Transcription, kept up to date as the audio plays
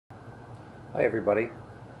Hi everybody.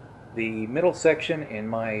 The middle section in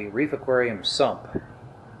my Reef Aquarium sump,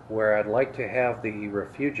 where I'd like to have the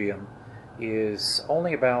Refugium, is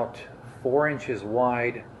only about 4 inches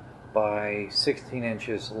wide by 16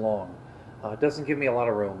 inches long. It doesn't give me a lot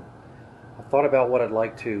of room. I thought about what I'd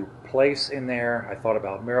like to place in there. I thought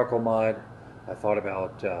about miracle mud. I thought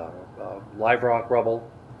about live rock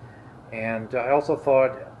rubble. And I also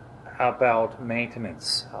thought about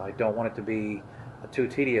maintenance. I don't want it to be too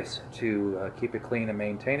tedious to keep it clean and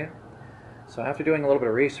maintain it. So after doing a little bit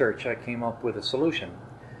of research, I came up with a solution.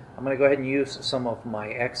 I'm going to go ahead and use some of my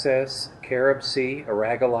excess Carib Sea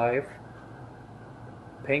Aragalive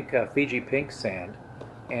pink Fiji pink sand,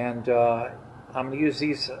 and I'm going to use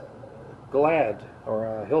these Glad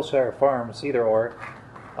or Hillshire Farms either or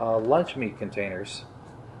lunch meat containers.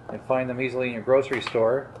 You can find them easily in your grocery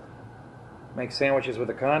store. Make sandwiches with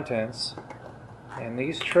the contents, and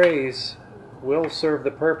these trays will serve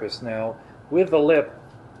the purpose. Now, with the lip,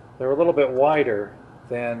 they're a little bit wider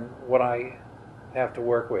than what I have to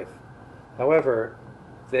work with. However,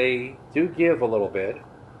 they do give a little bit.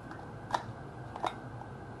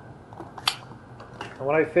 And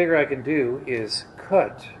what I figure I can do is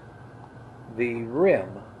cut the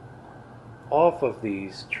rim off of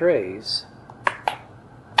these trays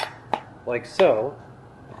like so,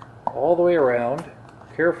 all the way around,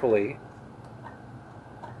 carefully,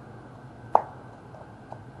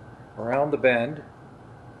 around the bend,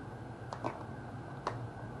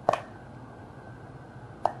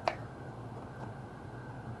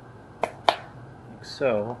 like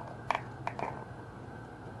so,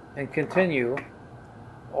 and continue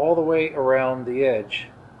all the way around the edge,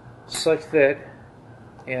 such that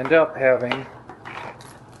you end up having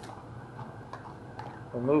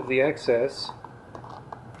remove the excess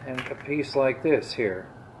and a piece like this here.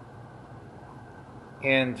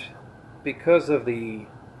 And because of the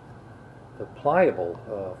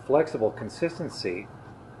pliable, flexible consistency,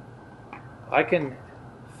 I can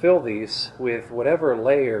fill these with whatever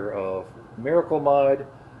layer of miracle mud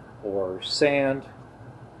or sand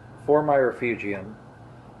for my refugium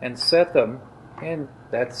and set them in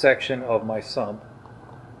that section of my sump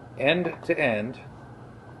end to end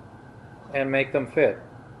and make them fit.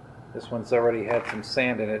 This one's already had some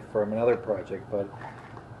sand in it from another project, but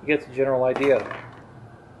you get the general idea.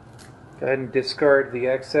 Go ahead and discard the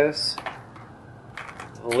excess.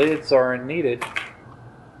 The lids aren't needed,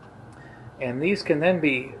 and these can then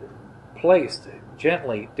be placed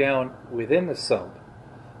gently down within the sump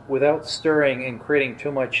without stirring and creating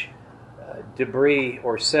too much debris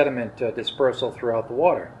or sediment dispersal throughout the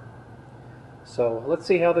water. So let's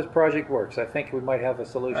see how this project works. I think we might have a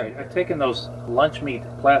solution. All right, I've taken those lunch meat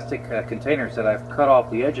plastic containers that I've cut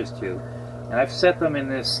off the edges to, and I've set them in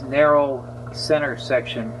this narrow center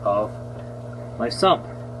section of my sump.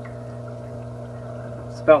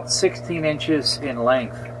 It's about 16 inches in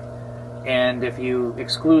length, and if you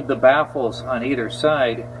exclude the baffles on either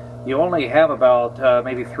side, you only have about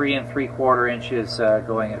maybe 3 3/4 inches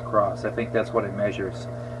going across. I think that's what it measures.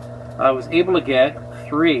 I was able to get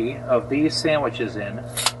 3 of these sandwiches in,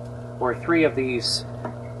 or 3 of these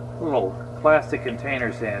little plastic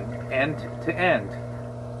containers in, end to end.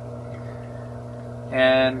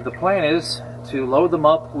 And the plan is to load them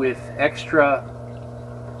up with extra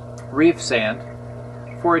reef sand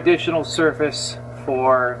for additional surface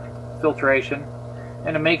for filtration,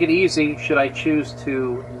 and to make it easy should I choose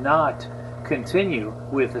to not continue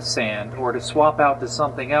with the sand or to swap out to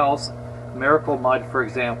something else, miracle mud for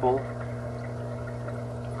example,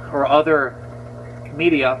 or other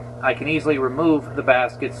media, I can easily remove the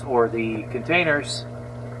baskets or the containers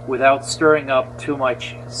without stirring up too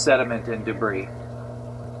much sediment and debris.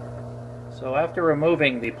 So after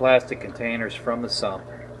removing the plastic containers from the sump,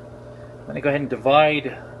 I'm going to go ahead and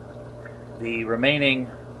divide the remaining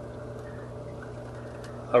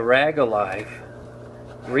Aragalive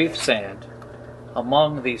reef sand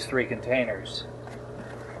among these 3 containers,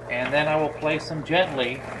 and then I will place them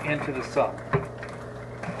gently into the sump.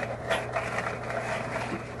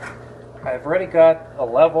 I've already got a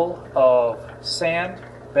level of sand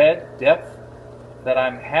bed depth that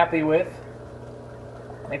I'm happy with,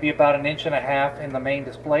 maybe about 1.5 inches in the main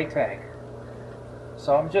display tank.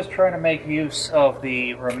 So I'm just trying to make use of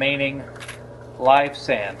the remaining live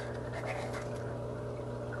sand.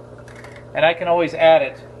 And I can always add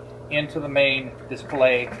it into the main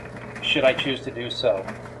display should I choose to do so.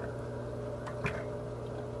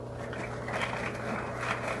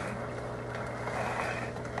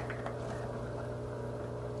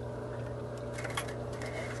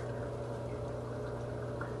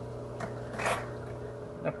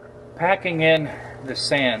 Now, packing in the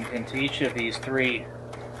sand into each of these 3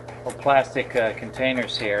 little plastic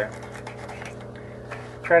containers here.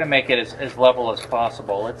 Try to make it as level as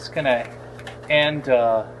possible. It's going to end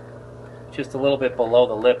just a little bit below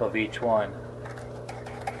the lip of each one.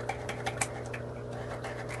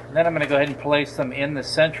 And then I'm going to go ahead and place them in the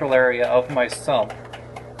central area of my sump,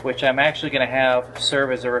 which I'm actually going to have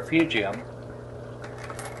serve as a refugium.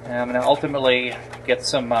 And I'm going to ultimately get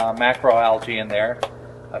some macroalgae in there.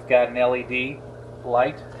 I've got an LED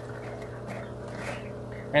light.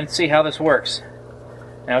 And see how this works.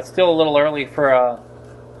 Now it's still a little early for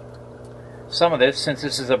some of this, since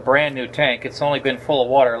this is a brand new tank. It's only been full of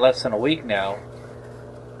water less than a week now.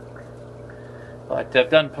 But I've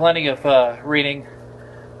done plenty of reading,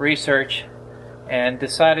 research, and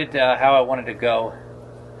decided how I wanted to go.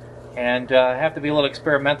 And I have to be a little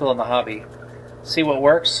experimental in the hobby. See what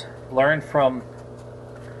works, learn from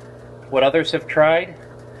what others have tried,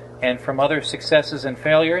 and from other successes and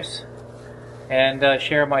failures, and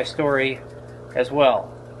share my story as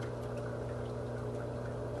well.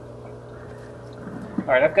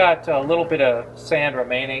 Alright, I've got a little bit of sand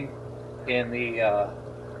remaining in the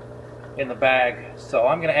bag, so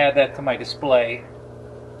I'm going to add that to my display,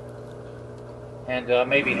 and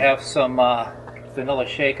maybe have some vanilla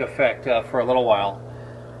shake effect for a little while.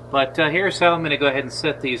 But here's how I'm going to go ahead and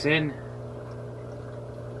set these in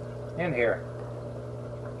here.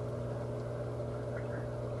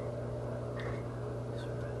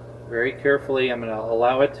 Very carefully, I'm going to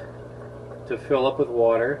allow it to fill up with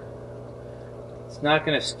water. It's not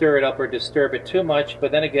going to stir it up or disturb it too much,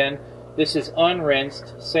 but then again, this is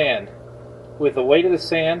unrinsed sand. With the weight of the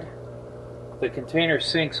sand, the container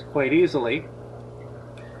sinks quite easily.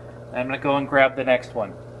 I'm going to go and grab the next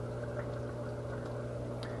one.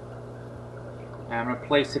 I'm going to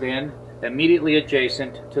place it in immediately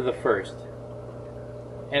adjacent to the first.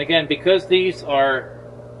 And again, because these are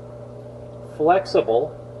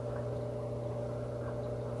flexible,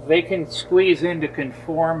 they can squeeze in to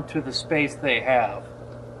conform to the space they have.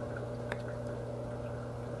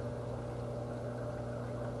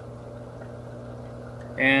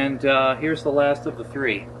 And here's the last of the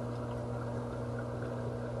three.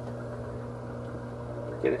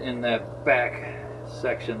 Get it in that back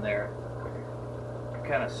section there.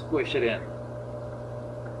 Kind of squish it in.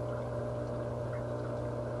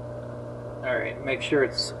 Alright, make sure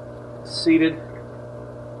it's seated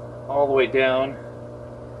all the way down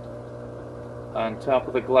on top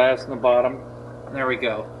of the glass in the bottom. There we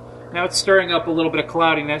go. Now it's stirring up a little bit of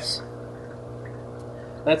cloudiness.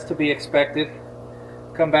 That's to be expected.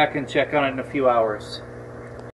 Come back and check on it in a few hours.